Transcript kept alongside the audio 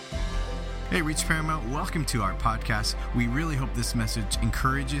Hey, Reach Paramount, welcome to our podcast. We really hope this message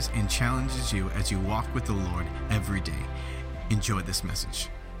encourages and challenges you as you walk with the Lord every day. Enjoy this message.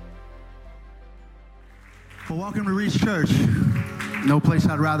 Well, welcome to Reach Church. No place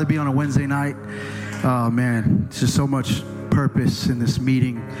I'd rather be on a Wednesday night. Oh, man, it's just so much purpose in this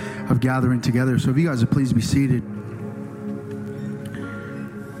meeting of gathering together. So if you guys would please be seated.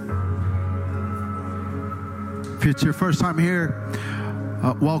 If it's your first time here,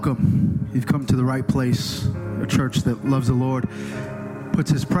 welcome. You've come to the right place, a church that loves the Lord,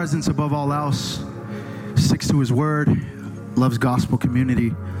 puts His presence above all else, sticks to His word, loves gospel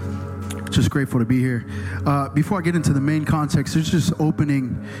community. Just grateful to be here. Before I get into the main context, there's just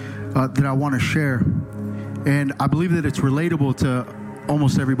opening that I want to share, and I believe that it's relatable to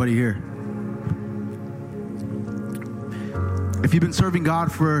almost everybody here. If you've been serving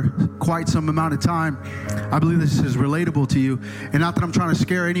God for quite some amount of time, I believe this is relatable to you. And not that I'm trying to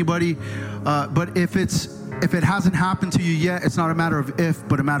scare anybody, but if it hasn't happened to you yet, it's not a matter of if,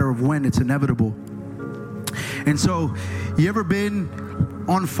 but a matter of when. It's inevitable. And so, you ever been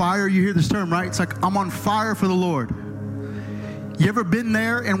on fire? You hear this term, right? It's like, I'm on fire for the Lord. You ever been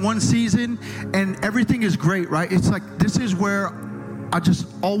there in one season and everything is great, right? It's like, this is where I just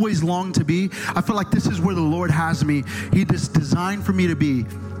always long to be. I feel like this is where the Lord has me. He just designed for me to be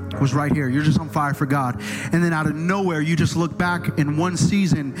was right here. You're just on fire for God. And then out of nowhere, you just look back in one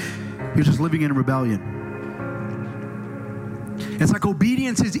season, you're just living in rebellion. It's like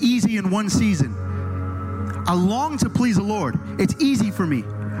obedience is easy in one season. I long to please the Lord. It's easy for me.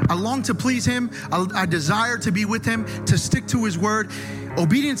 I long to please Him. I desire to be with Him, to stick to His word.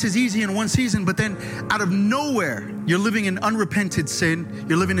 Obedience is easy in one season, but then out of nowhere, you're living in unrepented sin.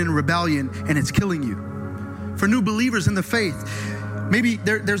 You're living in rebellion, and it's killing you. For new believers in the faith, maybe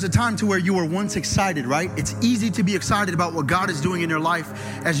there's a time to where you were once excited, right? It's easy to be excited about what God is doing in your life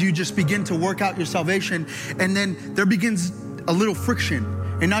as you just begin to work out your salvation, and then there begins a little friction.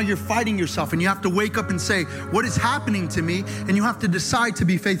 And now you're fighting yourself, and you have to wake up and say, what is happening to me? And you have to decide to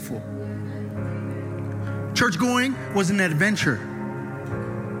be faithful. Church going was an adventure.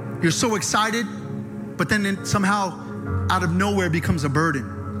 You're so excited, but then it somehow out of nowhere becomes a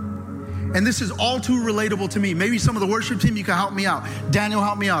burden. And this is all too relatable to me. Maybe some of the worship team, you can help me out. Daniel,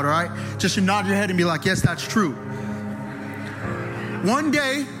 help me out, all right? Just to nod your head and be like, yes, that's true. One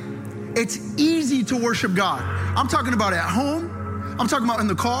day, it's easy to worship God. I'm talking about at home. I'm talking about in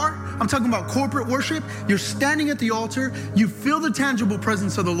the car. I'm talking about corporate worship. You're standing at the altar. You feel the tangible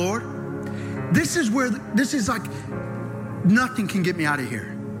presence of the Lord. This is like, nothing can get me out of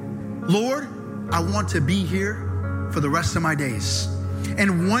here. Lord, I want to be here for the rest of my days.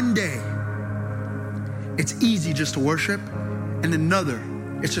 And one day, it's easy just to worship. And another,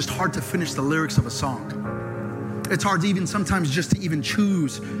 it's just hard to finish the lyrics of a song. It's hard to even sometimes just to even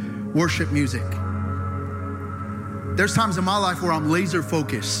choose worship music. There's times in my life where I'm laser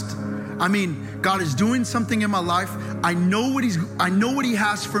focused. I mean, God is doing something in my life. I know what He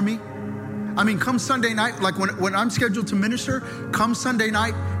has for me. I mean, come Sunday night, like when I'm scheduled to minister, come Sunday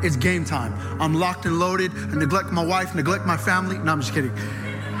night, it's game time. I'm locked and loaded. I neglect my wife, neglect my family. No, I'm just kidding.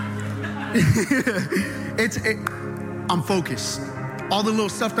 I'm focused. All the little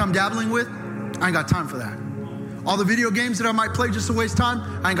stuff that I'm dabbling with, I ain't got time for that. All the video games that I might play just to waste time,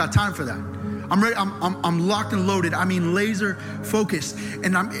 I ain't got time for that. I'm ready. I'm locked and loaded. I mean, laser focused.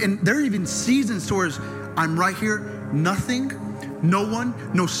 And there are even seasons towards I'm right here. Nothing, no one,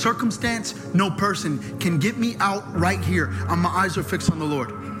 no circumstance, no person can get me out right here. My eyes are fixed on the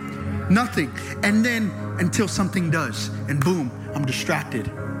Lord. Nothing. And then until something does, and boom, I'm distracted.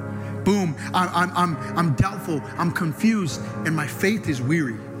 Boom, I'm doubtful. I'm confused, and my faith is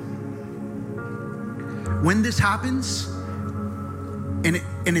weary. When this happens, and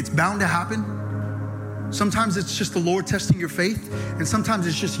it's bound to happen. Sometimes it's just the Lord testing your faith, and sometimes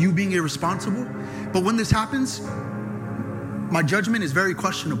it's just you being irresponsible. But when this happens, my judgment is very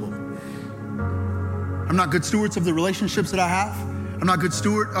questionable. I'm not good stewards of the relationships that I have. I'm not good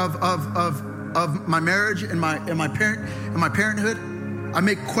steward of my marriage and my parenthood. I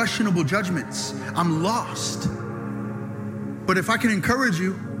make questionable judgments. I'm lost. But if I can encourage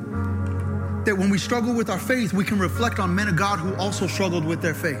you that when we struggle with our faith, we can reflect on men of God who also struggled with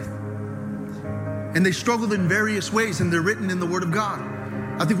their faith. And they struggled in various ways, and they're written in the Word of God.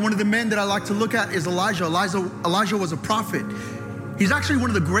 I think one of the men that I like to look at is Elijah. Elijah was a prophet. He's actually one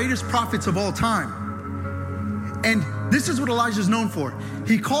of the greatest prophets of all time. And this is what Elijah is known for.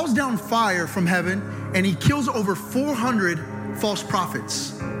 He calls down fire from heaven, and he kills over 400 false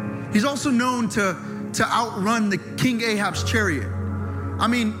prophets. He's also known to outrun the King Ahab's chariot. I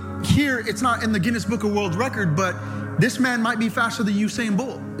mean, here, it's not in the Guinness Book of World Record, but this man might be faster than Usain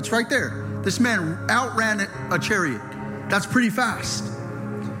Bolt. It's right there. This man outran a chariot. That's pretty fast.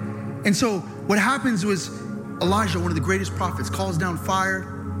 And so what happens was Elijah, one of the greatest prophets, calls down fire,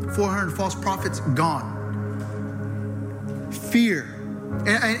 400 false prophets, gone. Fear.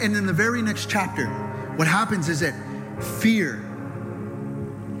 And in the very next chapter, what happens is that fear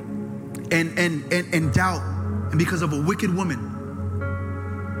and doubt, and because of a wicked woman,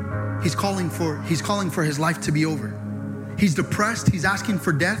 he's calling for his life to be over. He's depressed. He's asking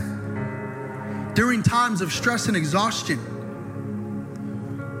for death. During times of stress and exhaustion,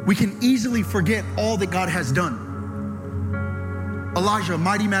 we can easily forget all that God has done. Elijah, a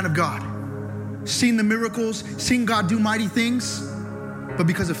mighty man of God, seen the miracles, seen God do mighty things, but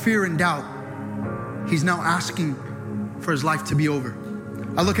because of fear and doubt, he's now asking for his life to be over.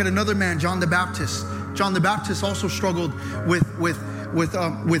 I look at another man, John the Baptist. John the Baptist also struggled with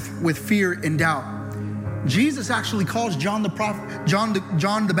fear and doubt. Jesus actually calls John the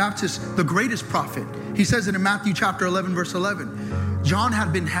Baptist the greatest prophet. He says it in Matthew chapter 11, verse 11. John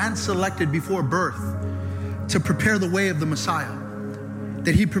had been hand-selected before birth to prepare the way of the Messiah.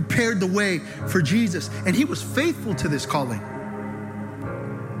 That he prepared the way for Jesus, and he was faithful to this calling.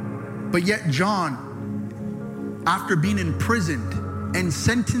 But yet John, after being imprisoned and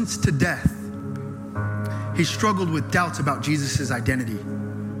sentenced to death, he struggled with doubts about Jesus' identity.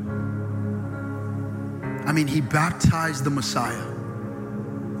 I mean, he baptized the Messiah,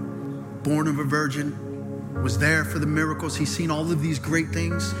 born of a virgin, was there for the miracles. He's seen all of these great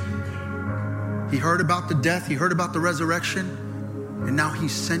things. He heard about the death. He heard about the resurrection. And now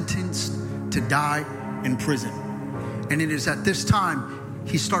he's sentenced to die in prison. And it is at this time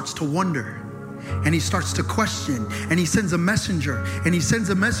he starts to wonder. And he starts to question. And he sends a messenger. And he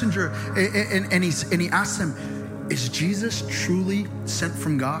asks him, is Jesus truly sent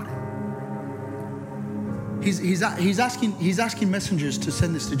from God? He's asking messengers to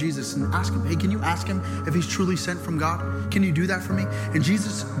send this to Jesus and ask him, hey, can you ask him if he's truly sent from God? Can you do that for me? And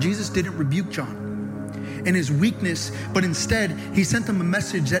Jesus didn't rebuke John in his weakness, but instead he sent him a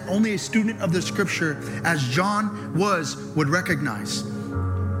message that only a student of the scripture, as John would recognize.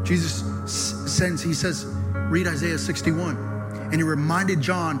 Jesus he says, read Isaiah 61. And he reminded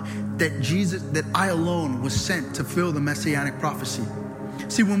John that I alone was sent to fulfill the messianic prophecy.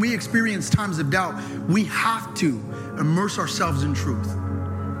 See, when we experience times of doubt, we have to immerse ourselves in truth.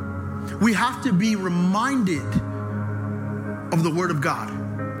 We have to be reminded of the word of God.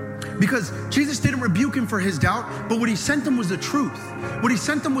 Because Jesus didn't rebuke him for his doubt, but what he sent him was the truth. What he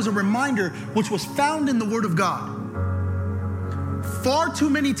sent him was a reminder which was found in the word of God. Far too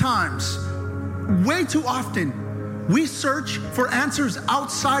many times, way too often, we search for answers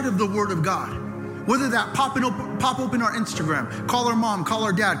outside of the word of God. Whether that pop open our Instagram, call our mom, call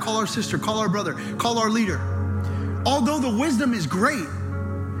our dad, call our sister, call our brother, call our leader. Although the wisdom is great,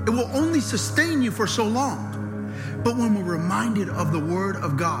 it will only sustain you for so long. But when we're reminded of the word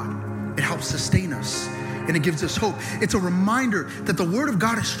of God, it helps sustain us and it gives us hope. It's a reminder that the word of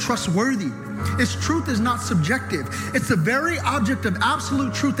God is trustworthy. Its truth is not subjective. It's the very object of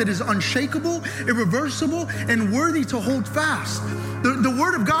absolute truth that is unshakable, irreversible, and worthy to hold fast. The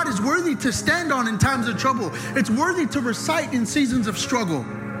word of God is worthy to stand on in times of trouble. It's worthy to recite in seasons of struggle.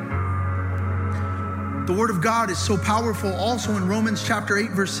 The word of God is so powerful also in Romans chapter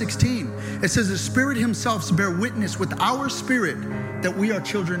 8, verse 16. It says, the Spirit himself bear witness with our spirit that we are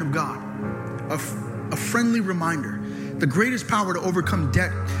children of God. A friendly reminder. The greatest power to overcome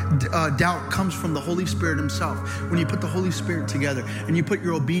doubt comes from the Holy Spirit himself. When you put the Holy Spirit together and you put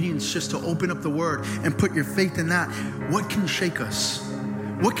your obedience just to open up the word and put your faith in that, what can shake us?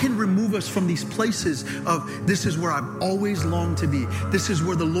 What can remove us from these places of this is where I've always longed to be. This is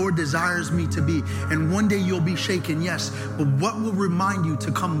where the Lord desires me to be. And one day you'll be shaken, yes. But what will remind you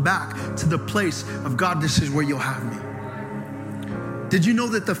to come back to the place of God, this is where you'll have me? Did you know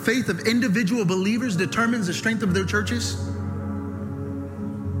that the faith of individual believers determines the strength of their churches?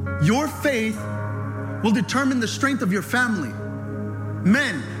 Your faith will determine the strength of your family.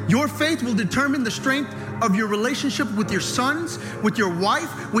 Men, your faith will determine the strength of your relationship with your sons, with your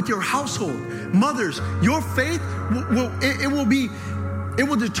wife, with your household. Mothers, your faith will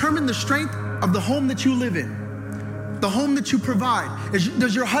determine the strength of the home that you live in, the home that you provide.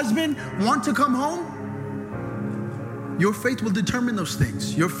 Does your husband want to come home? Your faith will determine those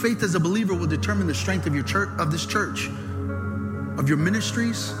things. Your faith as a believer will determine the strength of your church, of this church, of your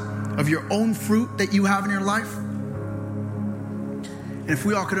ministries, of your own fruit that you have in your life. And if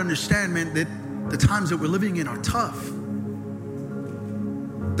we all could understand, man, that the times that we're living in are tough.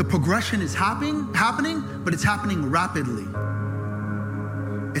 The progression is happening, but it's happening rapidly.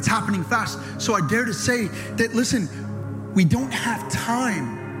 It's happening fast. So I dare to say that, listen, we don't have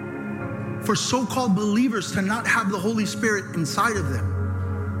time for so-called believers to not have the Holy Spirit inside of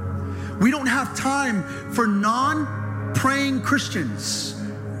them. We don't have time for non-praying Christians.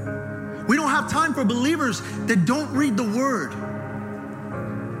 We don't have time for believers that don't read the Word.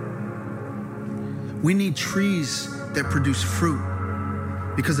 We need trees that produce fruit,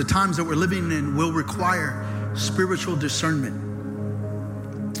 because the times that we're living in will require spiritual discernment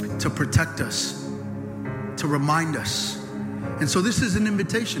to protect us, to remind us. And so this is an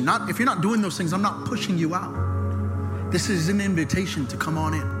invitation. If you're not doing those things, I'm not pushing you out. This is an invitation to come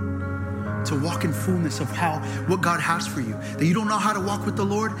on in, to walk in fullness of what God has for you. That you don't know how to walk with the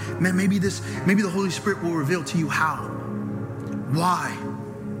Lord, man, maybe the Holy Spirit will reveal to you how. Why?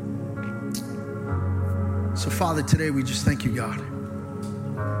 So Father, today we just thank you, God.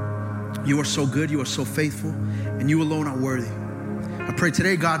 You are so good, you are so faithful, and you alone are worthy. I pray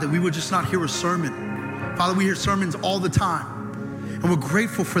today, God, that we would just not hear a sermon. Father, we hear sermons all the time, and we're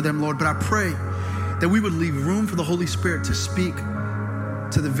grateful for them, Lord, but I pray that we would leave room for the Holy Spirit to speak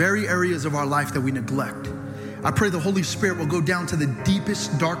to the very areas of our life that we neglect. I pray the Holy Spirit will go down to the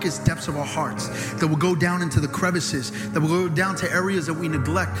deepest, darkest depths of our hearts, that will go down into the crevices, that will go down to areas that we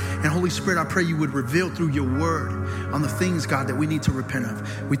neglect. And Holy Spirit, I pray you would reveal through your word on the things, God, that we need to repent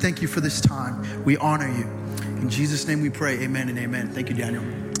of. We thank you for this time. We honor you. In Jesus' name we pray, amen and amen. Thank you, Daniel.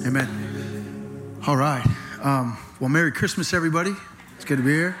 Amen. All right. Well, Merry Christmas, everybody. It's good to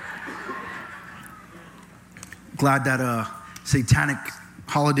be here. Glad that satanic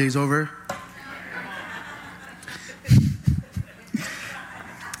holiday's over.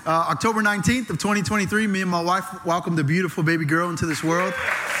 October 19th of 2023, me and my wife welcomed a beautiful baby girl into this world.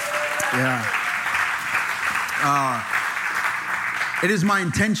 Yeah. It is my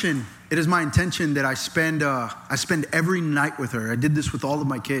intention that I spend every night with her. I did this with all of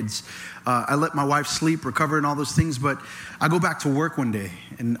my kids. I let my wife sleep, recover, and all those things, but I go back to work one day,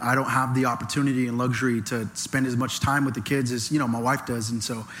 and I don't have the opportunity and luxury to spend as much time with the kids as, my wife does. And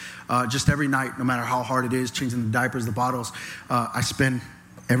so just every night, no matter how hard it is, changing the diapers, the bottles, I spend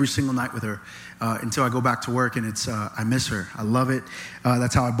every single night with her until I go back to work, and I miss her. I love it.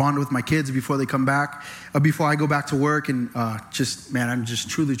 That's how I bond with my kids before they come back, before I go back to work. And I'm just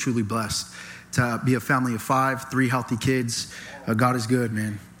truly, truly blessed to be a family of 5, 3 healthy kids. God is good,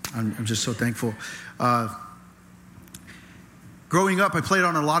 man. I'm just so thankful. Growing up, I played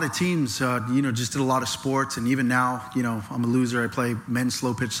on a lot of teams, just did a lot of sports. And even now, I'm a loser. I play men's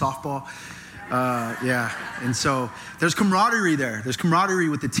slow pitch softball. And so there's camaraderie there. There's camaraderie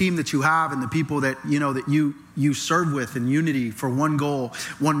with the team that you have and the people that, that you serve with in unity for one goal,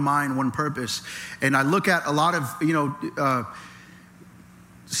 one mind, one purpose. And I look at a lot of,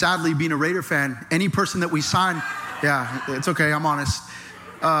 sadly being a Raider fan, any person that we sign, it's okay, I'm honest.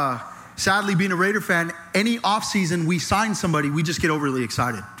 Sadly being a Raider fan, any offseason we sign somebody, we just get overly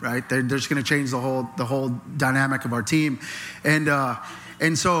excited, right? They're just going to change the whole dynamic of our team.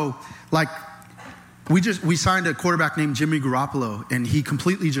 And so like, we signed a quarterback named Jimmy Garoppolo, and he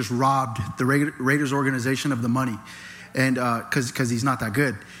completely just robbed the Raiders organization of the money, and because he's not that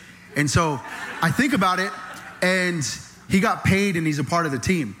good. And so I think about it, and he got paid, and he's a part of the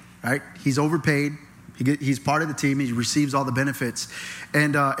team, right? He's overpaid. He's part of the team. He receives all the benefits,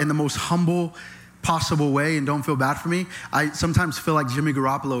 and in the most humble possible way. And don't feel bad for me, I sometimes feel like Jimmy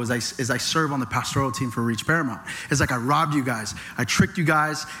Garoppolo as I serve on the pastoral team for Reach Paramount. It's like I robbed you guys, I tricked you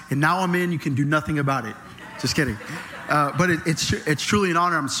guys, and now I'm in. You can do nothing about it. Just kidding. But it's truly an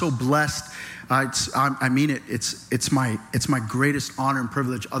honor. I'm so blessed. I mean it. It's my greatest honor and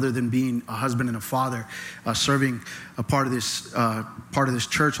privilege, other than being a husband and a father, serving a part of this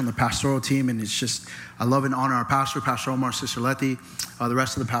church on the pastoral team. And it's just, I love and honor our pastor, Pastor Omar, Sister Letty, the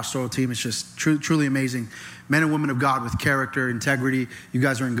rest of the pastoral team. It's just truly amazing. Men and women of God with character, integrity. You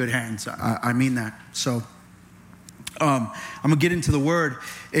guys are in good hands. I mean that. So I'm gonna get into the word.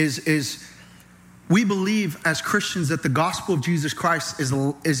 We believe as Christians that the gospel of Jesus Christ is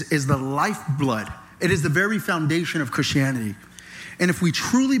the lifeblood. It is the very foundation of Christianity. And if we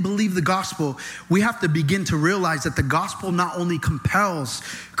truly believe the gospel, we have to begin to realize that the gospel not only compels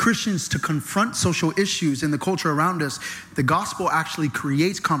Christians to confront social issues in the culture around us, the gospel actually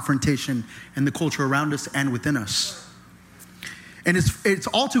creates confrontation in the culture around us and within us. And it's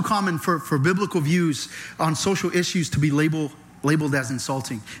all too common for biblical views on social issues to be labeled as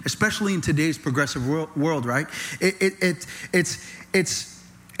insulting, especially in today's progressive world, right? It's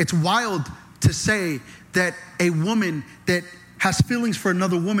wild to say that a woman that has feelings for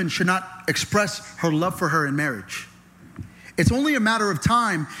another woman should not express her love for her in marriage. It's only a matter of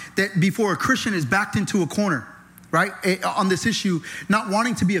time that before a Christian is backed into a corner, right, on this issue, not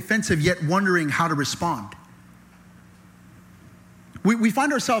wanting to be offensive yet wondering how to respond. We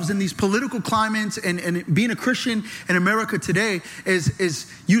find ourselves in these political climates, and being a Christian in America today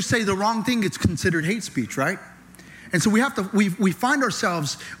is you say the wrong thing, it's considered hate speech, right? And so we find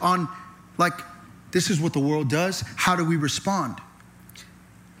ourselves on, like, this is what the world does. How do we respond?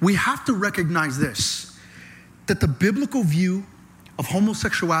 We have to recognize this, that the biblical view of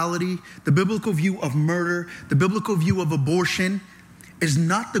homosexuality, the biblical view of murder, the biblical view of abortion is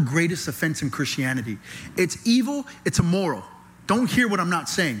not the greatest offense in Christianity. It's evil, it's immoral. Don't hear what I'm not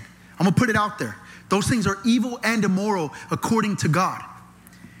saying. I'm gonna put it out there. Those things are evil and immoral according to God.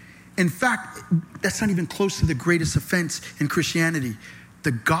 In fact, that's not even close to the greatest offense in Christianity.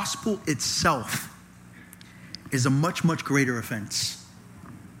 The gospel itself is a much, much greater offense.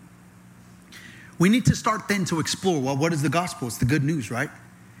 We need to start then to explore, well, what is the gospel? It's the good news, right?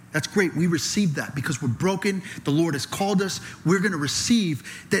 That's great. We receive that because we're broken. The Lord has called us. We're going to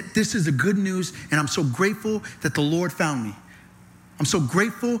receive that this is the good news, and I'm so grateful that the Lord found me. I'm so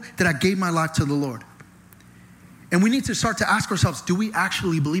grateful that I gave my life to the Lord. And we need to start to ask ourselves, do we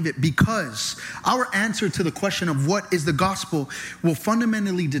actually believe it? Because our answer to the question of what is the gospel will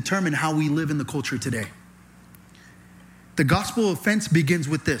fundamentally determine how we live in the culture today. The gospel offense begins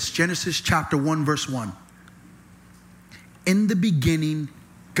with this, Genesis chapter 1, verse 1. In the beginning,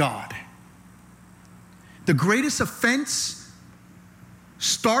 God. The greatest offense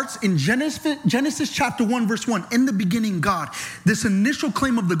starts in Genesis chapter 1, verse 1. In the beginning, God. This initial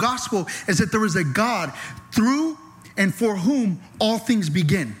claim of the gospel is that there is a God through and for whom all things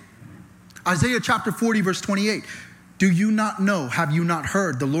begin. Isaiah chapter 40, verse 28. Do you not know, have you not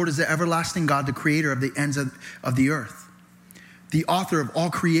heard? The Lord is the everlasting God, the creator of the ends of the earth. The author of all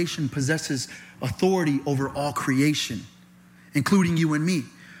creation possesses authority over all creation, including you and me.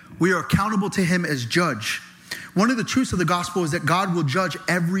 We are accountable to him as judge. One of the truths of the gospel is that God will judge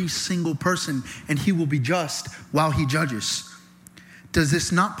every single person, and he will be just while he judges. Does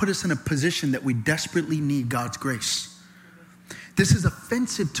this not put us in a position that we desperately need God's grace? This is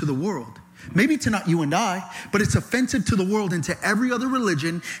offensive to the world. Maybe to not you and I, but it's offensive to the world and to every other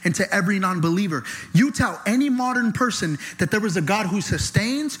religion and to every non-believer. You tell any modern person that there is a God who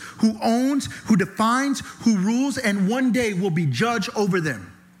sustains, who owns, who defines, who rules, and one day will be judge over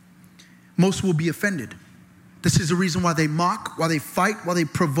them. Most will be offended. This is the reason why they mock, why they fight, why they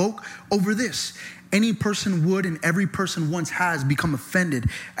provoke over this. Any person would, and every person once has become offended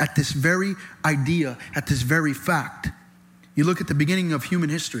at this very idea, at this very fact. You look at the beginning of human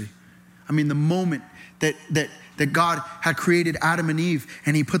history. I mean, the moment that God had created Adam and Eve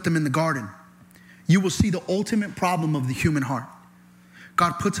and he put them in the garden, you will see the ultimate problem of the human heart.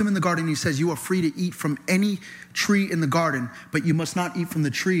 God puts him in the garden and he says, you are free to eat from any tree in the garden, but you must not eat from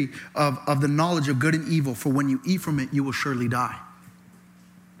the tree of the knowledge of good and evil, for when you eat from it, you will surely die.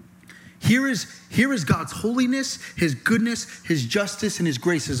 Here is God's holiness, his goodness, his justice, and his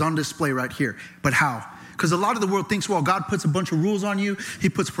grace is on display right here. But how? Because a lot of the world thinks, well, God puts a bunch of rules on you. He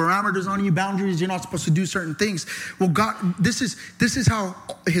puts parameters on you, boundaries. You're not supposed to do certain things. Well, God, this is how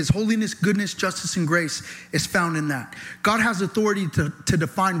his holiness, goodness, justice, and grace is found in that. God has authority to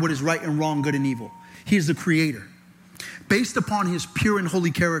define what is right and wrong, good and evil. He is the creator, based upon his pure and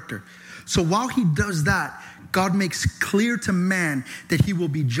holy character. So while he does that, God makes clear to man that he will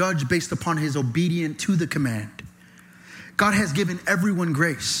be judged based upon his obedience to the command. God has given everyone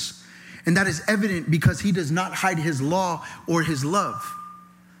grace. And that is evident because he does not hide his law or his love.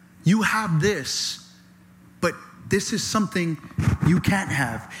 You have this, but this is something you can't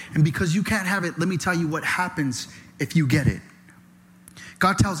have. And because you can't have it, let me tell you what happens if you get it.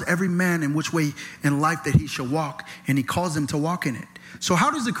 God tells every man in which way in life that he shall walk, and he calls them to walk in it. So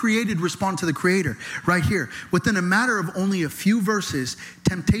how does the created respond to the creator? Right here. Within a matter of only a few verses,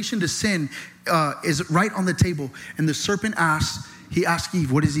 temptation to sin is right on the table. And the serpent asks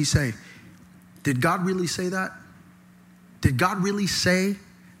Eve, what does he say? Did God really say that? Did God really say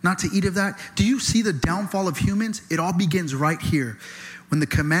not to eat of that? Do you see the downfall of humans? It all begins right here when the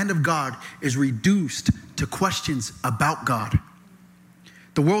command of God is reduced to questions about God.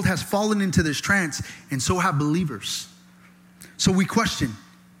 The world has fallen into this trance, and so have believers. So we question,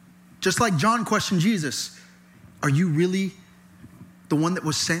 just like John questioned Jesus, are you really the one that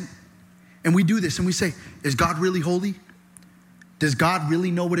was sent? And we do this and we say, is God really holy? Does God really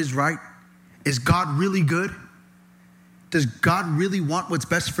know what is right? Is God really good? Does God really want what's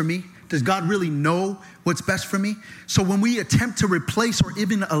best for me? Does God really know what's best for me? So when we attempt to replace or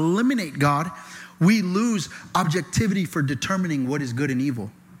even eliminate God, we lose objectivity for determining what is good and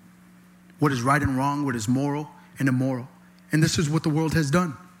evil, what is right and wrong, what is moral and immoral. And this is what the world has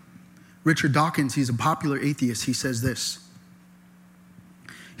done. Richard Dawkins, he's a popular atheist. He says this.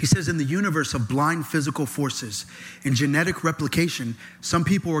 He says, in the universe of blind physical forces and genetic replication, some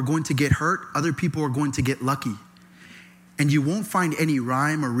people are going to get hurt, other people are going to get lucky. And you won't find any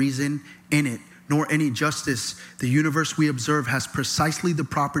rhyme or reason in it, nor any justice. The universe we observe has precisely the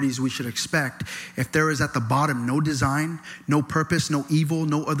properties we should expect. If there is at the bottom no design, no purpose, no evil,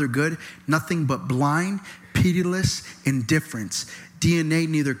 no other good, nothing but blind, pitiless indifference. DNA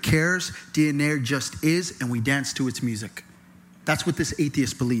neither cares, DNA just is, and we dance to its music. That's what this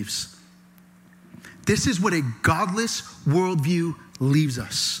atheist believes. This is what a godless worldview leaves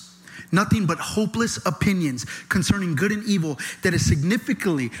us. Nothing but hopeless opinions concerning good and evil that is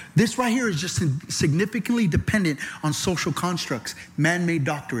this right here is just significantly dependent on social constructs, man-made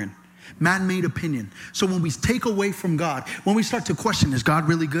doctrine, man-made opinion. So when we take away from God, when we start to question, is God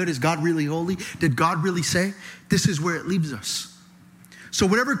really good? Is God really holy? Did God really say? This is where it leaves us. So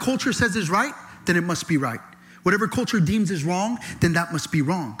whatever culture says is right, then it must be right. Whatever culture deems is wrong, then that must be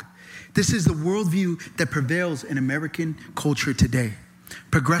wrong. This is the worldview that prevails in American culture today.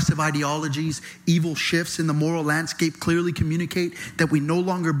 Progressive ideologies, evil shifts in the moral landscape clearly communicate that we no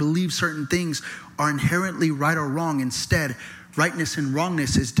longer believe certain things are inherently right or wrong. Instead, rightness and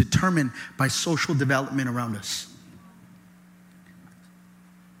wrongness is determined by social development around us.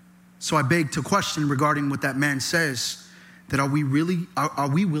 So I beg to question regarding what that man says, that are we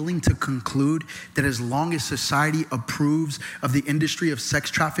willing to conclude that as long as society approves of the industry of sex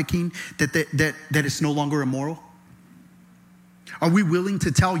trafficking, that it's no longer immoral? Are we willing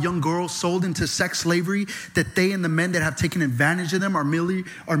to tell young girls sold into sex slavery that they and the men that have taken advantage of them are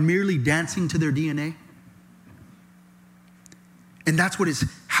merely dancing to their DNA? And that's what is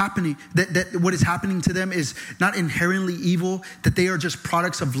happening. That what is happening to them is not inherently evil, that they are just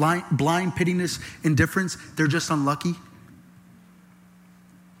products of blind pitiless indifference. They're just unlucky.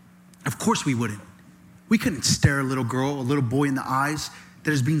 Of course we wouldn't. We couldn't stare a little girl, a little boy in the eyes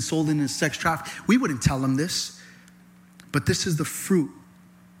that is being sold into sex trafficking. We wouldn't tell them this. But this is the fruit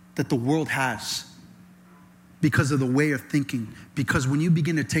that the world has because of the way of thinking. Because when you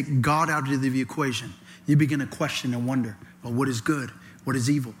begin to take God out of the equation, you begin to question and wonder, well, what is good? What is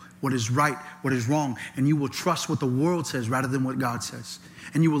evil? What is right? What is wrong? And you will trust what the world says rather than what God says.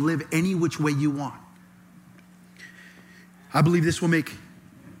 And you will live any which way you want. I believe this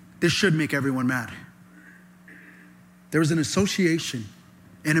should make everyone mad. There is an association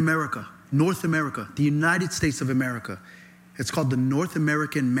in America, North America, the United States of America. It's called the North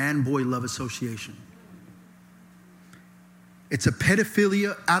American Man-Boy Love Association. It's a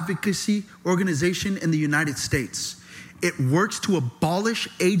pedophilia advocacy organization in the United States. It works to abolish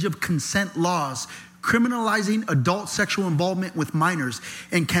age of consent laws, criminalizing adult sexual involvement with minors,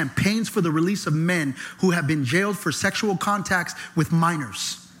 and campaigns for the release of men who have been jailed for sexual contacts with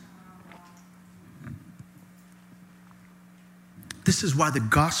minors. This is why the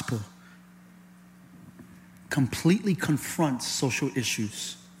gospel completely confronts social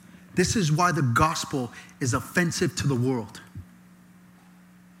issues. This is why the gospel is offensive to the world.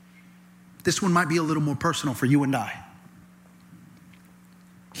 This one might be a little more personal for you and I.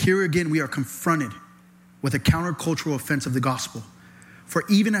 Here again, we are confronted with a countercultural offense of the gospel. For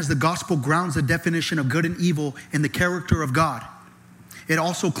even as the gospel grounds the definition of good and evil in the character of God, it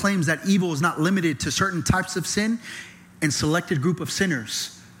also claims that evil is not limited to certain types of sin and selected group of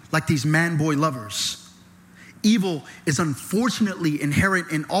sinners, like these man-boy lovers. Evil is unfortunately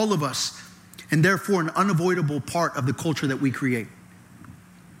inherent in all of us, and therefore an unavoidable part of the culture that we create.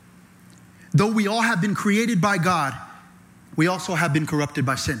 Though we all have been created by God, we also have been corrupted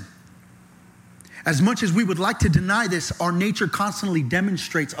by sin. As much as we would like to deny this, our nature constantly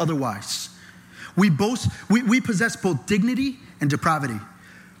demonstrates otherwise. We possess both dignity and depravity.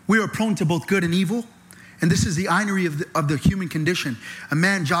 We are prone to both good and evil. And this is the irony of the human condition. A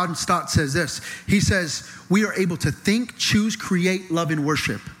man, John Stott, says this. He says, we are able to think, choose, create, love, and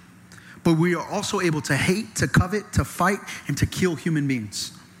worship. But we are also able to hate, to covet, to fight, and to kill human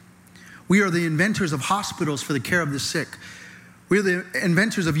beings. We are the inventors of hospitals for the care of the sick. We are the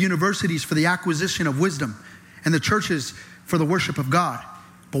inventors of universities for the acquisition of wisdom, and the churches for the worship of God.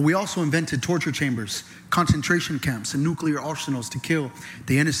 But we also invented torture chambers, concentration camps, and nuclear arsenals to kill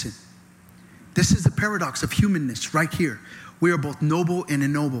the innocent. This is the paradox of humanness right here. We are both noble and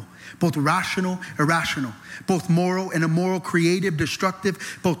ignoble, both rational, irrational, both moral and immoral, creative,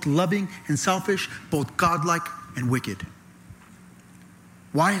 destructive, both loving and selfish, both godlike and wicked.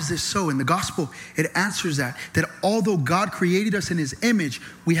 Why is this so? In the gospel, it answers that although God created us in his image,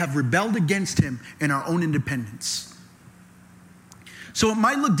 we have rebelled against him in our own independence. So it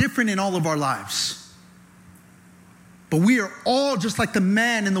might look different in all of our lives, but we are all just like the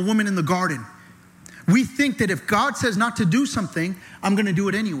man and the woman in the garden, we think that if God says not to do something, I'm going to do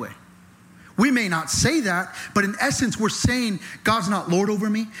it anyway. We may not say that, but in essence, we're saying God's not Lord over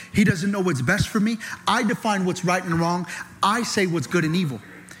me. He doesn't know what's best for me. I define what's right and wrong. I say what's good and evil.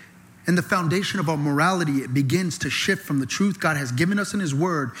 And the foundation of our morality, it begins to shift from the truth God has given us in his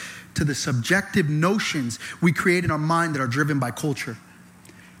word to the subjective notions we create in our mind that are driven by culture.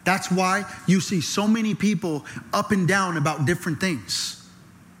 That's why you see so many people up and down about different things.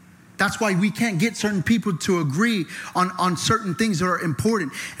 That's why we can't get certain people to agree on certain things that are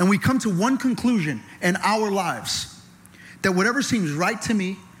important. And we come to one conclusion in our lives, that whatever seems right to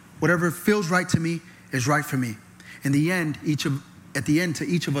me, whatever feels right to me, is right for me. In the end, at the end, to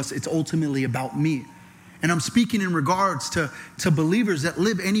each of us, it's ultimately about me. And I'm speaking in regards to believers that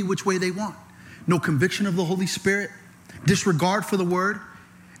live any which way they want. No conviction of the Holy Spirit, disregard for the word.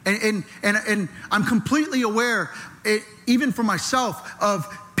 And I'm completely aware, even for myself, of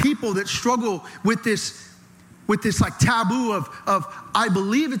people that struggle with this like taboo of I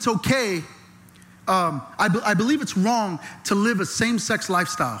believe it's okay. I believe it's wrong to live a same-sex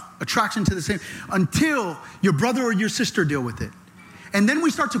lifestyle, attraction to the same, until your brother or your sister deal with it. And then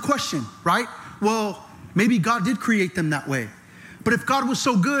we start to question, right? Well, maybe God did create them that way. But if God was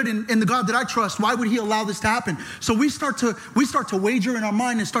so good and the God that I trust, why would he allow this to happen? So we start to wager in our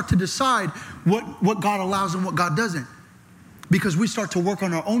mind and start to decide what God allows and what God doesn't. Because we start to work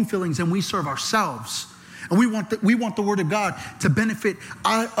on our own feelings and we serve ourselves. And we want the word of God to benefit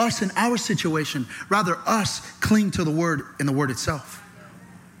us in our situation. Rather, us cling to the word and the word itself.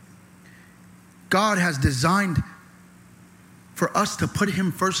 God has designed for us to put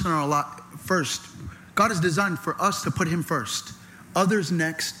him first in our life. First, God has designed for us to put him first, others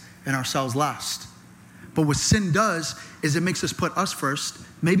next, and ourselves last. But what sin does is it makes us put us first,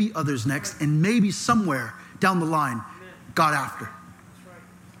 maybe others next, and maybe somewhere down the line, God after.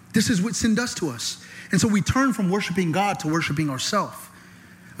 This is what sin does to us. And so we turn from worshiping God to worshiping ourselves.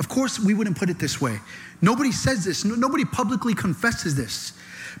 Of course, we wouldn't put it this way. Nobody says this. Nobody publicly confesses this.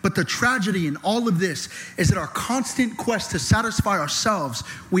 But the tragedy in all of this is that our constant quest to satisfy ourselves,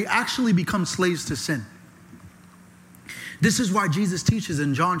 we actually become slaves to sin. This is why Jesus teaches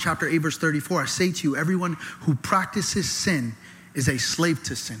in John chapter 8, verse 34, I say to you, everyone who practices sin is a slave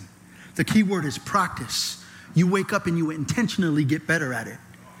to sin. The key word is practice. You wake up and you intentionally get better at it.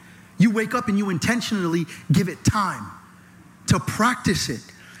 You wake up and you intentionally give it time to practice it.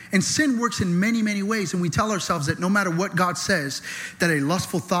 And sin works in many, many ways. And we tell ourselves that no matter what God says, that a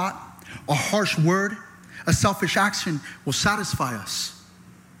lustful thought, a harsh word, a selfish action will satisfy us.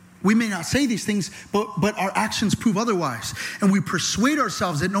 We may not say these things, but our actions prove otherwise. And we persuade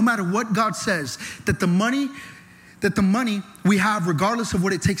ourselves that no matter what God says, that the money we have, regardless of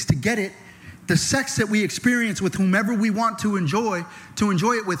what it takes to get it, the sex that we experience with whomever we want to enjoy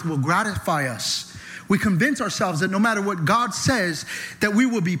it with, will gratify us. We convince ourselves that no matter what God says, that we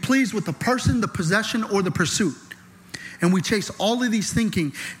will be pleased with the person, the possession, or the pursuit. And we chase all of these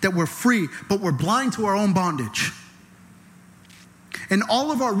thinking that we're free, but we're blind to our own bondage. And all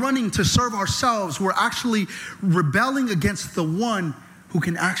of our running to serve ourselves, we're actually rebelling against the one who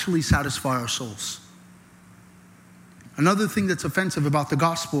can actually satisfy our souls. Another thing that's offensive about the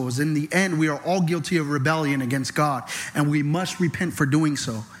gospel is in the end, we are all guilty of rebellion against God, and we must repent for doing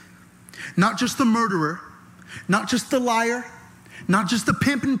so. Not just the murderer, not just the liar, not just the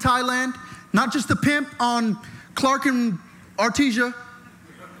pimp in Thailand, not just the pimp on Clark and Artesia.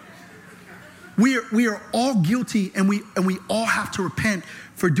 We are all guilty, and we all have to repent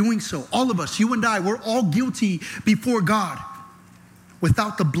for doing so. All of us, you and I, we're all guilty before God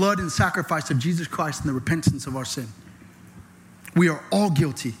without the blood and sacrifice of Jesus Christ and the repentance of our sin. We are all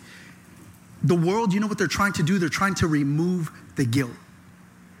guilty. The world, you know what they're trying to do? They're trying to remove the guilt.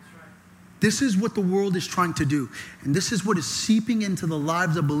 This is what the world is trying to do. And this is what is seeping into the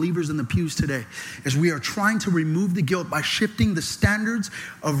lives of believers in the pews today, is we are trying to remove the guilt by shifting the standards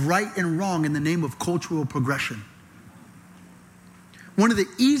of right and wrong in the name of cultural progression. One of the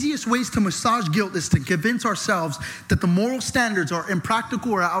easiest ways to massage guilt is to convince ourselves that the moral standards are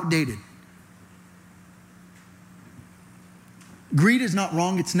impractical or outdated. Greed is not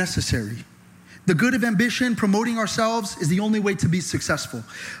wrong, it's necessary. The good of ambition, promoting ourselves, is the only way to be successful.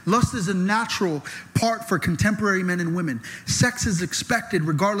 Lust is a natural part for contemporary men and women. Sex is expected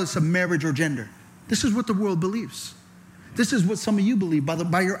regardless of marriage or gender. This is what the world believes. This is what some of you believe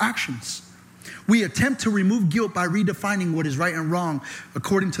by your actions. We attempt to remove guilt by redefining what is right and wrong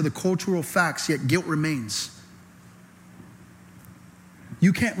according to the cultural facts, yet guilt remains.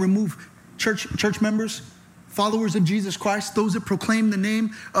 You can't remove church members, followers of Jesus Christ, those that proclaim the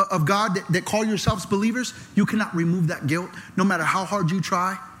name of God, that call yourselves believers. You cannot remove that guilt, no matter how hard you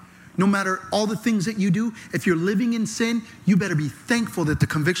try. No matter all the things that you do, if you're living in sin, you better be thankful that the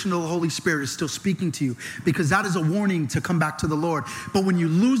conviction of the Holy Spirit is still speaking to you, because that is a warning to come back to the Lord. But when you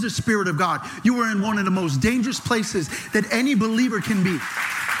lose the Spirit of God, you are in one of the most dangerous places that any believer can be.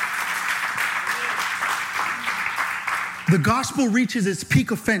 The gospel reaches its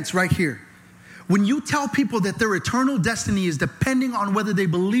peak offense right here. When you tell people that their eternal destiny is depending on whether they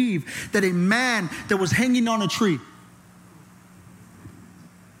believe that a man that was hanging on a tree,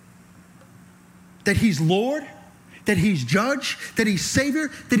 that he's Lord, that he's judge, that he's Savior,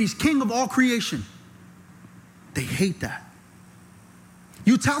 that he's King of all creation, they hate that.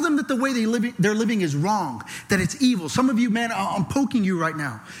 You tell them that the way they're living is wrong, that it's evil. Some of you, man, I'm poking you right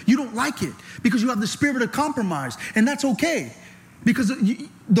now. You don't like it because you have the spirit of compromise, and that's okay because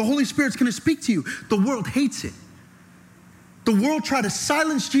the Holy Spirit's going to speak to you. The world hates it. The world tried to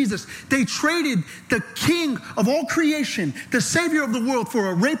silence Jesus. They traded the King of all creation, the Savior of the world, for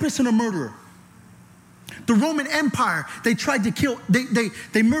a rapist and a murderer. The Roman Empire, they tried to kill,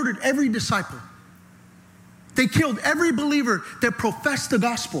 they murdered every disciple. They killed every believer that professed the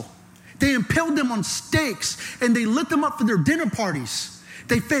gospel. They impaled them on stakes and they lit them up for their dinner parties.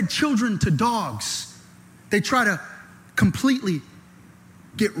 They fed children to dogs. They try to completely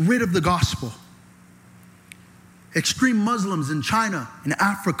get rid of the gospel. Extreme Muslims in China, in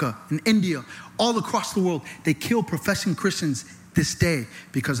Africa, in India, all across the world, they kill professing Christians this day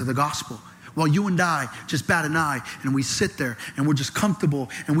because of the gospel. While you and I just bat an eye and we sit there and we're just comfortable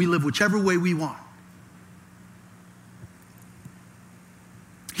and we live whichever way we want.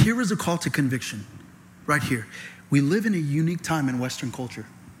 Here is a call to conviction, right here. We live in a unique time in Western culture.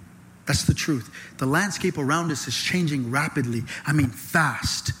 That's the truth. The landscape around us is changing rapidly. I mean,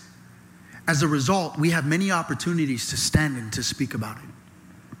 fast. As a result, we have many opportunities to stand and to speak about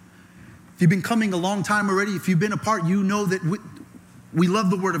it. If you've been coming a long time already, if you've been a part, you know that we love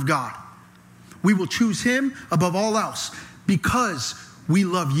the Word of God. We will choose Him above all else because we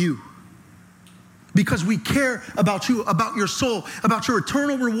love you. Because we care about you, about your soul, about your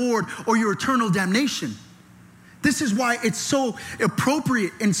eternal reward or your eternal damnation. This is why it's so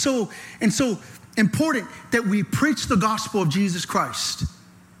appropriate and so important that we preach the gospel of Jesus Christ.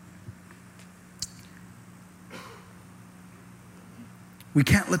 We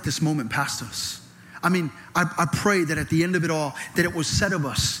can't let this moment pass us. I mean, I pray that at the end of it all, that it was said of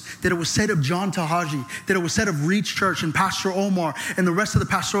us, that it was said of Jon Tajalle, that it was said of Reach Church and Pastor Omar and the rest of the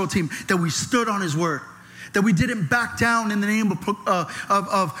pastoral team, that we stood on His word, that we didn't back down in the name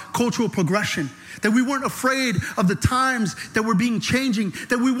of cultural progression, that we weren't afraid of the times that were being changing,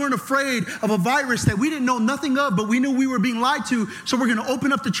 that we weren't afraid of a virus that we didn't know nothing of, but we knew we were being lied to, so we're going to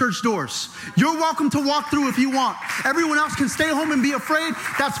open up the church doors. You're welcome to walk through if you want. Everyone else can stay home and be afraid.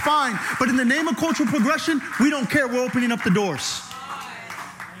 That's fine. But in the name of cultural progression, we don't care. We're opening up the doors.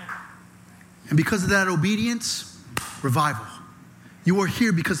 And because of that obedience, revival. You are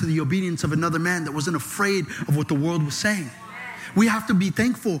here because of the obedience of another man that wasn't afraid of what the world was saying. We have to be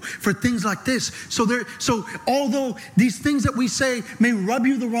thankful for things like this. So although these things that we say may rub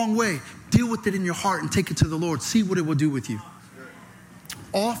you the wrong way, deal with it in your heart and take it to the Lord. See what it will do with you.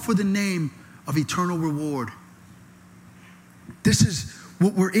 All for the name of eternal reward. This is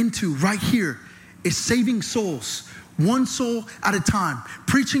what we're into right here, is saving souls. One soul at a time.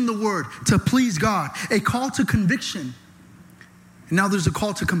 Preaching the word to please God. A call to conviction. And now there's a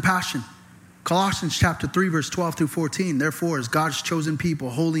call to compassion. Colossians chapter 3, verse 12 through 14. Therefore, as God's chosen people,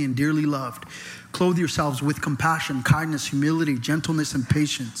 holy and dearly loved, clothe yourselves with compassion, kindness, humility, gentleness, and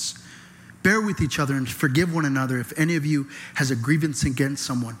patience. Bear with each other and forgive one another if any of you has a grievance against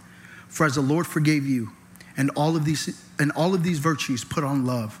someone. For as the Lord forgave you, and all of these virtues put on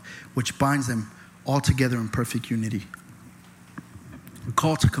love, which binds them all together in perfect unity. A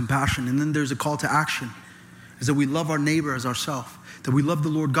call to compassion, and then there's a call to action, is that we love our neighbor as ourselves. That we love the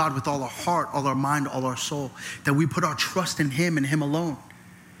Lord God with all our heart, all our mind, all our soul. That we put our trust in Him and Him alone.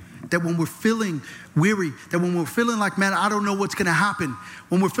 That when we're feeling weary, that when we're feeling like, man, I don't know what's going to happen.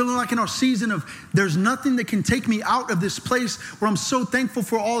 When we're feeling like in our season of, there's nothing that can take me out of this place where I'm so thankful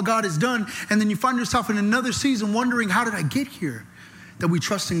for all God has done. And then you find yourself in another season wondering, how did I get here? That we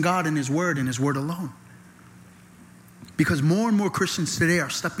trust in God and His word and His word alone. Because more and more Christians today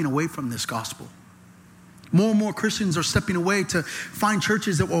are stepping away from this gospel. More and more Christians are stepping away to find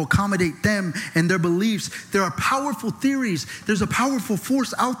churches that will accommodate them and their beliefs. There are powerful theories. There's a powerful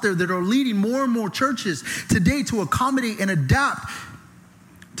force out there that are leading more and more churches today to accommodate and adapt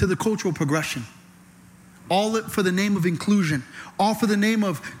to the cultural progression. All for the name of inclusion. All for the name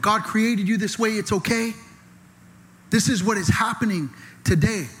of God created you this way, it's okay. This is what is happening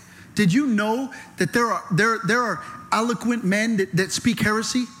today. Did you know that there are eloquent men that speak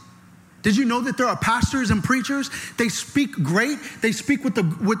heresy? Did you know that there are pastors and preachers? They speak great. They speak with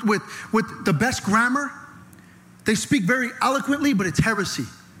the best grammar. They speak very eloquently, but it's heresy.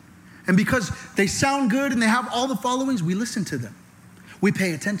 And because they sound good and they have all the followings, we listen to them. We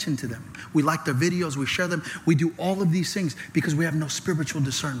pay attention to them. We like their videos. We share them. We do all of these things because we have no spiritual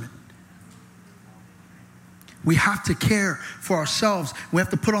discernment. We have to care for ourselves. We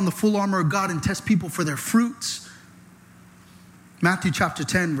have to put on the full armor of God and test people for their fruits. Matthew chapter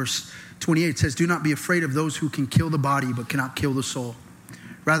 10, verse 28 says, do not be afraid of those who can kill the body but cannot kill the soul.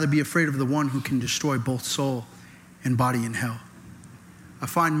 Rather be afraid of the one who can destroy both soul and body in hell. I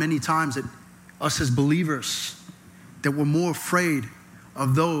find many times that us as believers, that we're more afraid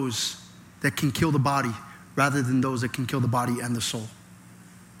of those that can kill the body rather than those that can kill the body and the soul.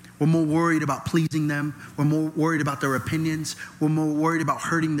 We're more worried about pleasing them. We're more worried about their opinions. We're more worried about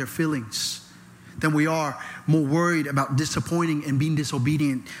hurting their feelings than we are more worried about disappointing and being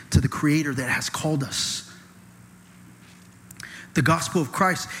disobedient to the Creator that has called us. The gospel of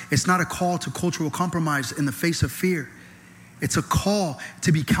Christ is not a call to cultural compromise in the face of fear. It's a call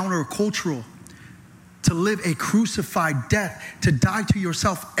to be countercultural, to live a crucified death, to die to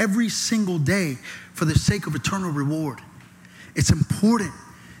yourself every single day for the sake of eternal reward. It's important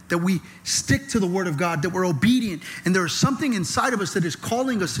that we stick to the word of God, that we're obedient, and there is something inside of us that is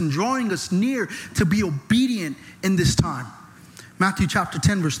calling us and drawing us near to be obedient in this time. Matthew chapter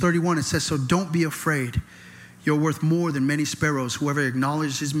 10, verse 31, it says, so don't be afraid. You're worth more than many sparrows. Whoever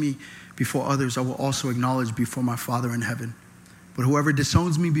acknowledges me before others, I will also acknowledge before my Father in heaven. But whoever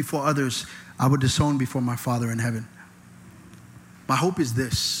disowns me before others, I will disown before my Father in heaven. My hope is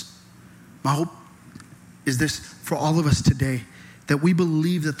this. My hope is this for all of us today, that we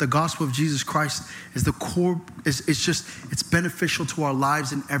believe that the gospel of Jesus Christ is the core, it's beneficial to our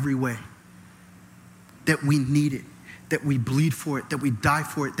lives in every way. That we need it, that we bleed for it, that we die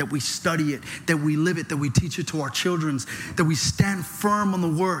for it, that we study it, that we live it, that we teach it to our children, that we stand firm on the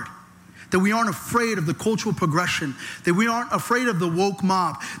word. That we aren't afraid of the cultural progression, that we aren't afraid of the woke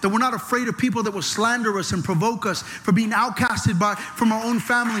mob, that we're not afraid of people that will slander us and provoke us for being outcasted from our own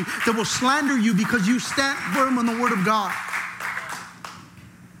family, that will slander you because you stand firm on the word of God.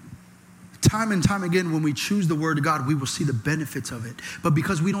 Time and time again, when we choose the word of God, we will see the benefits of it. But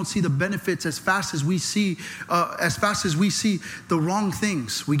because we don't see the benefits as fast as we see the wrong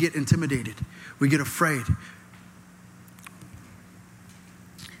things, we get intimidated. We get afraid.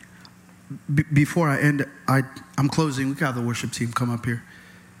 Before I end, I'm closing. We can have the worship team come up here.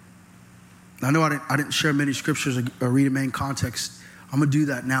 I know I didn't share many scriptures or read a main context. I'm going to do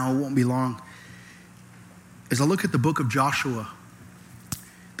that now. It won't be long. As I look at the book of Joshua,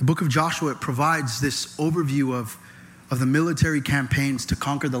 the book of Joshua, it provides this overview of the military campaigns to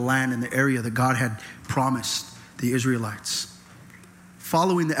conquer the land and the area that God had promised the Israelites.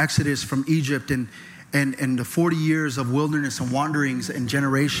 Following the Exodus from Egypt and the 40 years of wilderness and wanderings and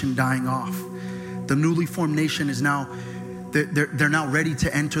generation dying off, the newly formed nation is now, they're now ready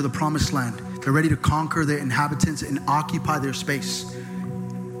to enter the promised land. They're ready to conquer the inhabitants and occupy their space.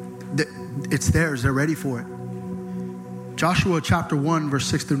 It's theirs, they're ready for it. Joshua chapter 1, verse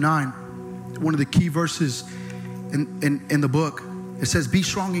 6 through 9, one of the key verses in the book, it says, be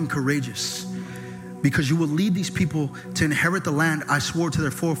strong and courageous, because you will lead these people to inherit the land I swore to their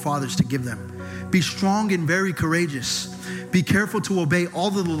forefathers to give them. Be strong and very courageous. Be careful to obey all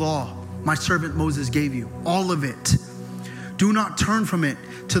of the law my servant Moses gave you, all of it. Do not turn from it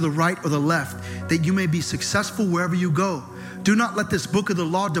to the right or the left, that you may be successful wherever you go. Do not let this book of the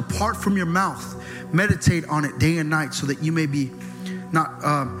law depart from your mouth. Meditate on it day and night, so that you may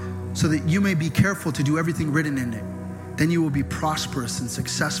be careful to do everything written in it. Then you will be prosperous and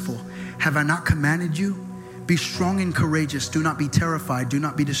successful. Have I not commanded you? Be strong and courageous. Do not be terrified. Do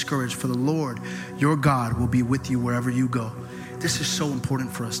not be discouraged, for the Lord, your God, will be with you wherever you go. This is so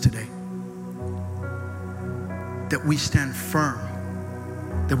important for us today. That we stand firm.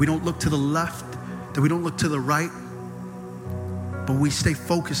 That we don't look to the left. That we don't look to the right. But we stay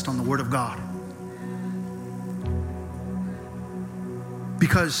focused on the word of God.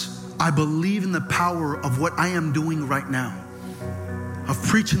 Because I believe in the power of what I am doing right now. Of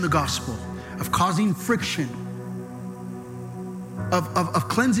preaching the gospel. Of causing friction, of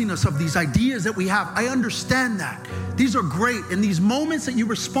cleansing us of these ideas that we have. I understand that. These are great. In these moments that you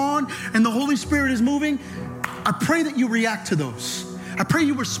respond and the Holy Spirit is moving, I pray that you react to those. I pray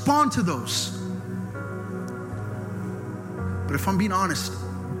you respond to those. But if I'm being honest,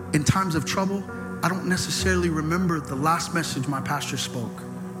 in times of trouble, I don't necessarily remember the last message my pastor spoke.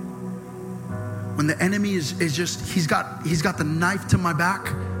 When the enemy is just, he's got the knife to my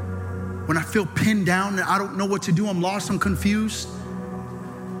back. When I feel pinned down and I don't know what to do, I'm lost, I'm confused.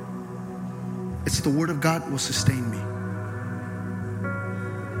 It's the word of God will sustain me.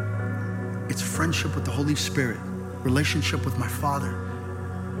 It's friendship with the Holy Spirit, relationship with my Father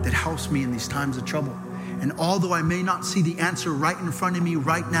that helps me in these times of trouble. And although I may not see the answer right in front of me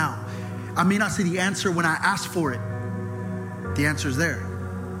right now, I may not see the answer when I ask for it, the answer is there.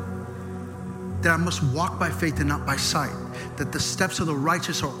 That I must walk by faith and not by sight. That the steps of the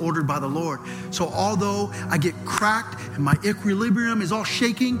righteous are ordered by the Lord. So although I get cracked and my equilibrium is all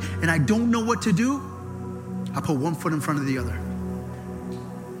shaking and I don't know what to do, I put one foot in front of the other.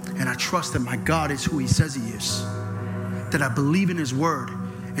 And I trust that my God is who he says he is. That I believe in his word.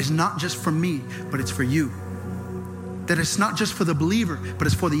 It's not just for me, but it's for you. That it's not just for the believer, but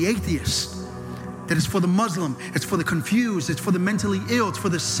it's for the atheist. That it's for the Muslim, it's for the confused, it's for the mentally ill, it's for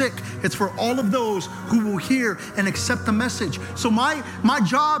the sick, it's for all of those who will hear and accept the message. So my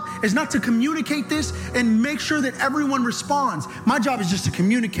job is not to communicate this and make sure that everyone responds. My job is just to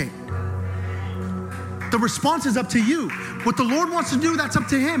communicate. The response is up to you. What the Lord wants to do, that's up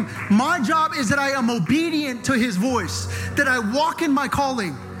to him. My job is that I am obedient to his voice, that I walk in my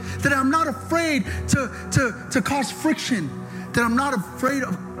calling, that I'm not afraid to cause friction, that I'm not afraid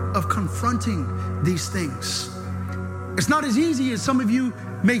of confronting these things. It's not as easy as some of you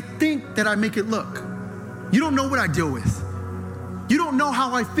may think that I make it look. You don't know what I deal with. You don't know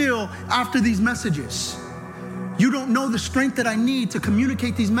how I feel after these messages. You don't know the strength that I need to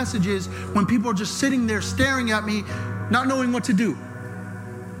communicate these messages when people are just sitting there staring at me, not knowing what to do.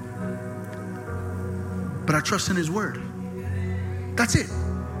 But I trust in his word. That's it.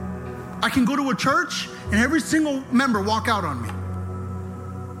 I can go to a church and every single member walk out on me.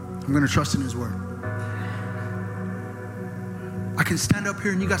 I'm going to trust in his word. I can stand up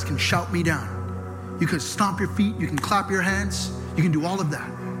here and you guys can shout me down. You can stomp your feet. You can clap your hands. You can do all of that.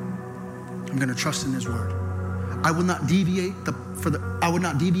 I'm going to trust in his word. I will not deviate I will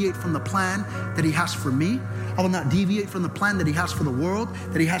not deviate from the plan that he has for me. I will not deviate from the plan that he has for the world,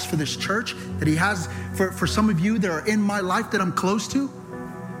 that he has for this church, that he has for some of you that are in my life that I'm close to.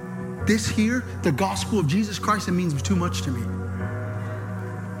 This here, the gospel of Jesus Christ, it means too much to me.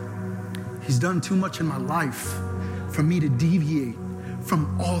 He's done too much in my life for me to deviate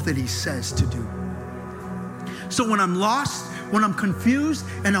from all that he says to do. So when I'm lost, when I'm confused,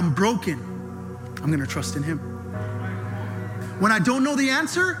 and I'm broken, I'm going to trust in him. When I don't know the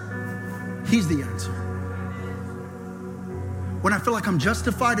answer, he's the answer. When I feel like I'm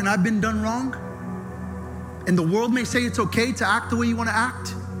justified and I've been done wrong, and the world may say it's okay to act the way you want to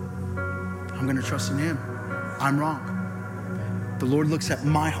act, I'm going to trust in him. I'm wrong. The Lord looks at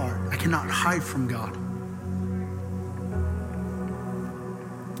my heart. I cannot hide from God.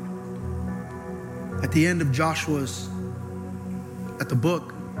 At the end of Joshua's, at the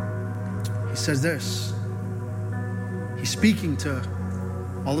book, he says this. He's speaking to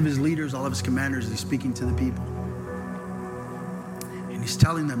all of his leaders, all of his commanders. He's speaking to the people. And he's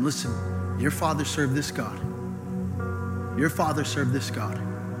telling them, listen, your father served this God. Your father served this God.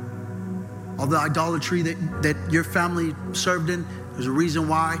 All the idolatry that your family served in, there's a reason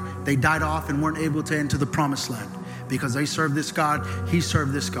why they died off and weren't able to enter the promised land. Because they served this God, he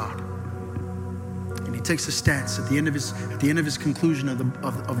served this God. And he takes a stance at the end of his conclusion of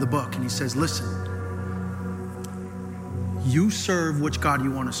the book, and he says, listen, you serve which God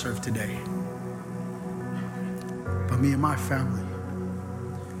you want to serve today. But me and my family,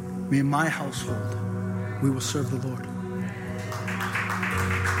 me and my household, we will serve the Lord.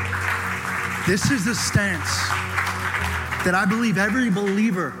 This is the stance that I believe every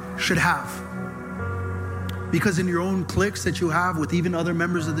believer should have. Because in your own cliques that you have with even other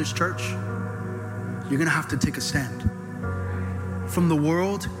members of this church, you're going to have to take a stand. From the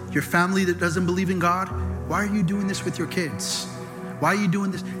world, your family that doesn't believe in God, why are you doing this with your kids? Why are you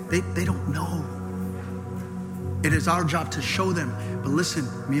doing this? They don't know. It is our job to show them. But listen,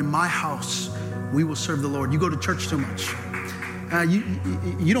 me and my house, we will serve the Lord. You go to church too much.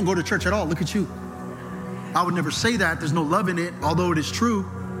 You don't go to church at all. Look at you. I would never say that. There's no love in it, although it is true.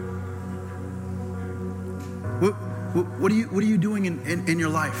 What are you doing in your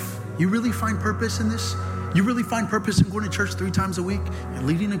life? You really find purpose in this? You really find purpose in going to church 3 times a week and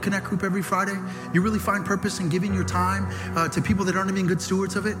leading a connect group every Friday? You really find purpose in giving your time to people that aren't even good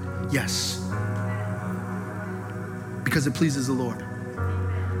stewards of it? Yes. Because it pleases the Lord.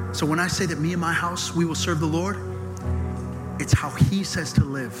 So when I say that me and my house, we will serve the Lord, it's how he says to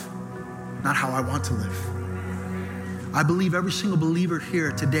live, not how I want to live. I believe every single believer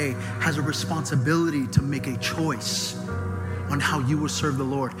here today has a responsibility to make a choice on how you will serve the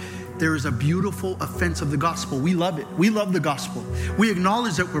Lord. There is a beautiful offense of the gospel. We love it. We love the gospel. We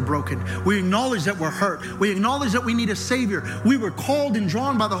acknowledge that we're broken. We acknowledge that we're hurt. We acknowledge that we need a savior. We were called and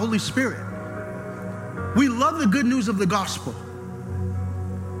drawn by the Holy Spirit. We love the good news of the gospel.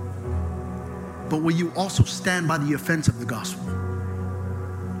 But will you also stand by the offense of the gospel?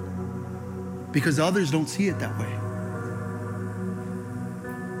 Because others don't see it that way.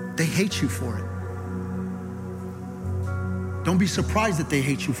 They hate you for it. Don't be surprised that they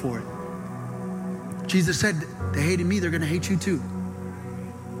hate you for it. Jesus said, they hated me, they're going to hate you too.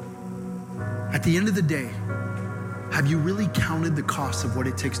 At the end of the day, have you really counted the cost of what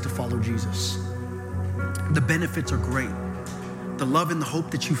it takes to follow Jesus? The benefits are great. The love and the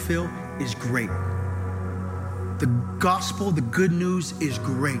hope that you feel is great. The gospel, the good news is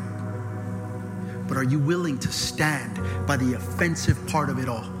great. But are you willing to stand by the offensive part of it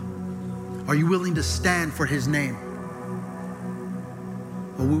all? Are you willing to stand for his name?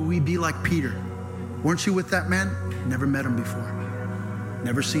 Or will we be like Peter? Weren't you with that man? Never met him before.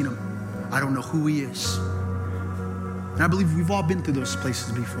 Never seen him. I don't know who he is. And I believe we've all been through those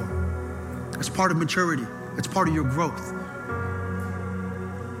places before. It's part of maturity. It's part of your growth.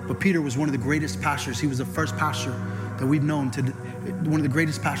 But Peter was one of the greatest pastors. He was the first pastor that we've known to, one of the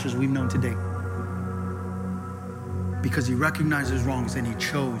greatest pastors we've known to date. Because he recognized his wrongs and he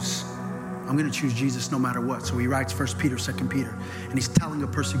chose, I'm going to choose Jesus no matter what. So he writes 1 Peter, 2 Peter, and he's telling a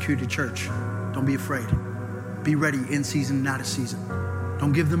persecuted church, don't be afraid. Be ready in season and out of season.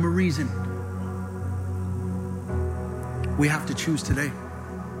 Don't give them a reason. We have to choose today.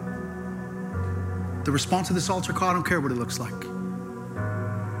 The response to this altar call, I don't care what it looks like.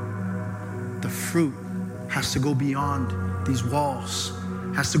 The fruit has to go beyond these walls,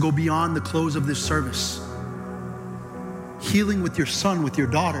 has to go beyond the close of this service. Healing with your son, with your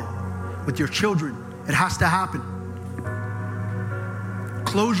daughter, with your children, it has to happen.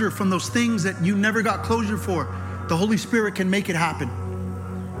 Closure from those things that you never got closure for, the Holy Spirit can make it happen.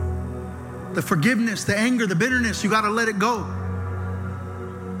 The forgiveness, the anger, the bitterness, you got to let it go.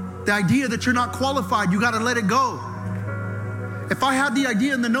 The idea that you're not qualified, you got to let it go. If I had the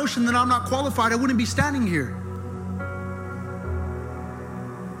idea and the notion that I'm not qualified, I wouldn't be standing here.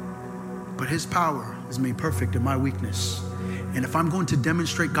 But his power is made perfect in my weakness. And if I'm going to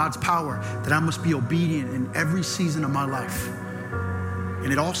demonstrate God's power, then I must be obedient in every season of my life.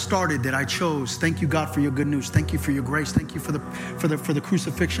 And it all started that I chose. Thank you, God, for your good news. Thank you for your grace. Thank you for the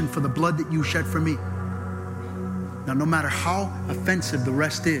crucifixion, for the blood that you shed for me. Now, no matter how offensive the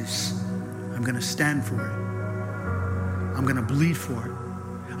rest is, I'm going to stand for it. I'm going to bleed for it.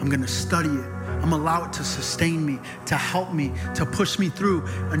 I'm going to study it. I'm going to allow it to sustain me, to help me, to push me through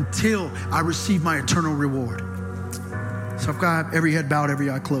until I receive my eternal reward. So I've got every head bowed, every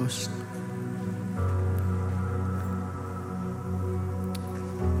eye closed.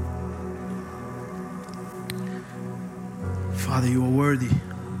 Father, you are worthy.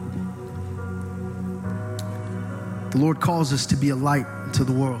 The Lord calls us to be a light to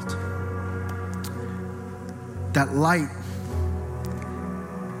the world. That light,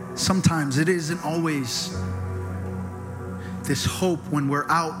 sometimes it isn't always this hope when we're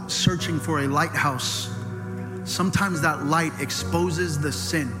out searching for a lighthouse. Sometimes that light exposes the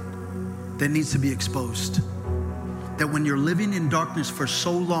sin that needs to be exposed. That when you're living in darkness for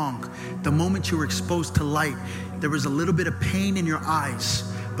so long, the moment you were exposed to light, there was a little bit of pain in your eyes,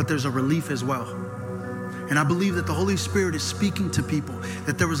 but there's a relief as well. And I believe that the Holy Spirit is speaking to people,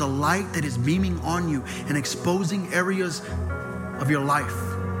 that there is a light that is beaming on you and exposing areas of your life.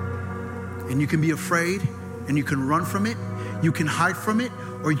 And you can be afraid and you can run from it, you can hide from it,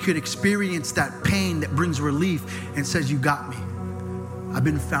 or you could experience that pain that brings relief and says, you got me. I've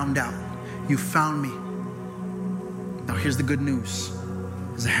been found out. You found me. Now here's the good news.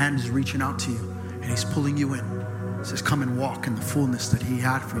 His hand is reaching out to you and he's pulling you in. He says, come and walk in the fullness that he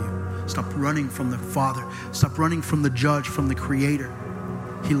had for you. Stop running from the Father. Stop running from the Judge, from the Creator.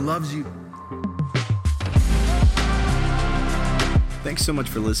 He loves you. Thanks so much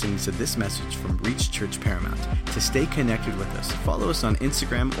for listening to this message from Reach Church Paramount. To stay connected with us, follow us on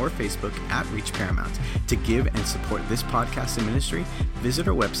Instagram or Facebook at Reach Paramount. To give and support this podcast and ministry, visit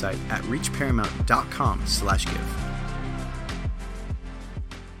our website at reachparamount.com/give.